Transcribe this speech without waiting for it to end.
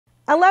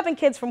11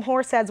 kids from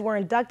Horseheads were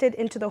inducted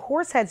into the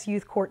Horseheads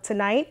Youth Court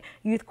tonight.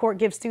 Youth Court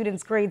gives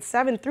students grades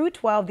 7 through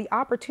 12 the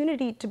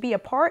opportunity to be a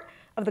part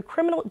of the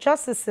criminal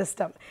justice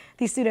system.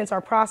 These students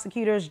are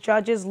prosecutors,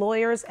 judges,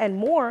 lawyers, and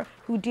more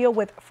who deal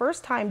with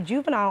first-time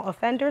juvenile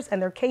offenders and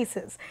their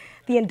cases.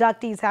 The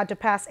inductees had to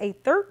pass a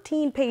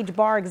 13-page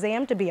bar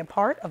exam to be a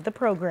part of the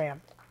program.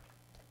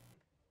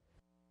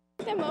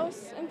 The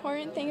most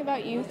important thing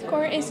about youth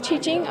court is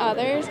teaching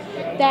others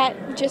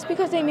that just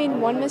because they made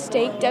one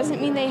mistake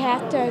doesn't mean they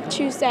have to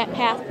choose that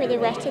path for the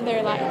rest of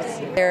their lives.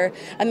 They're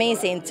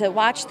amazing to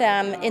watch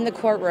them in the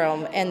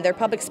courtroom and their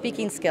public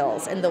speaking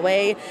skills and the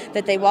way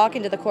that they walk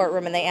into the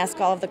courtroom and they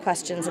ask all of the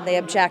questions and they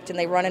object and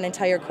they run an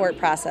entire court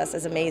process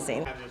is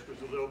amazing.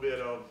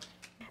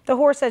 The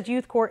Horseheads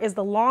Youth Court is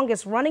the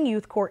longest running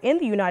youth court in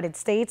the United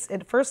States.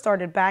 It first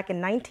started back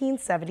in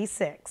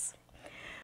 1976.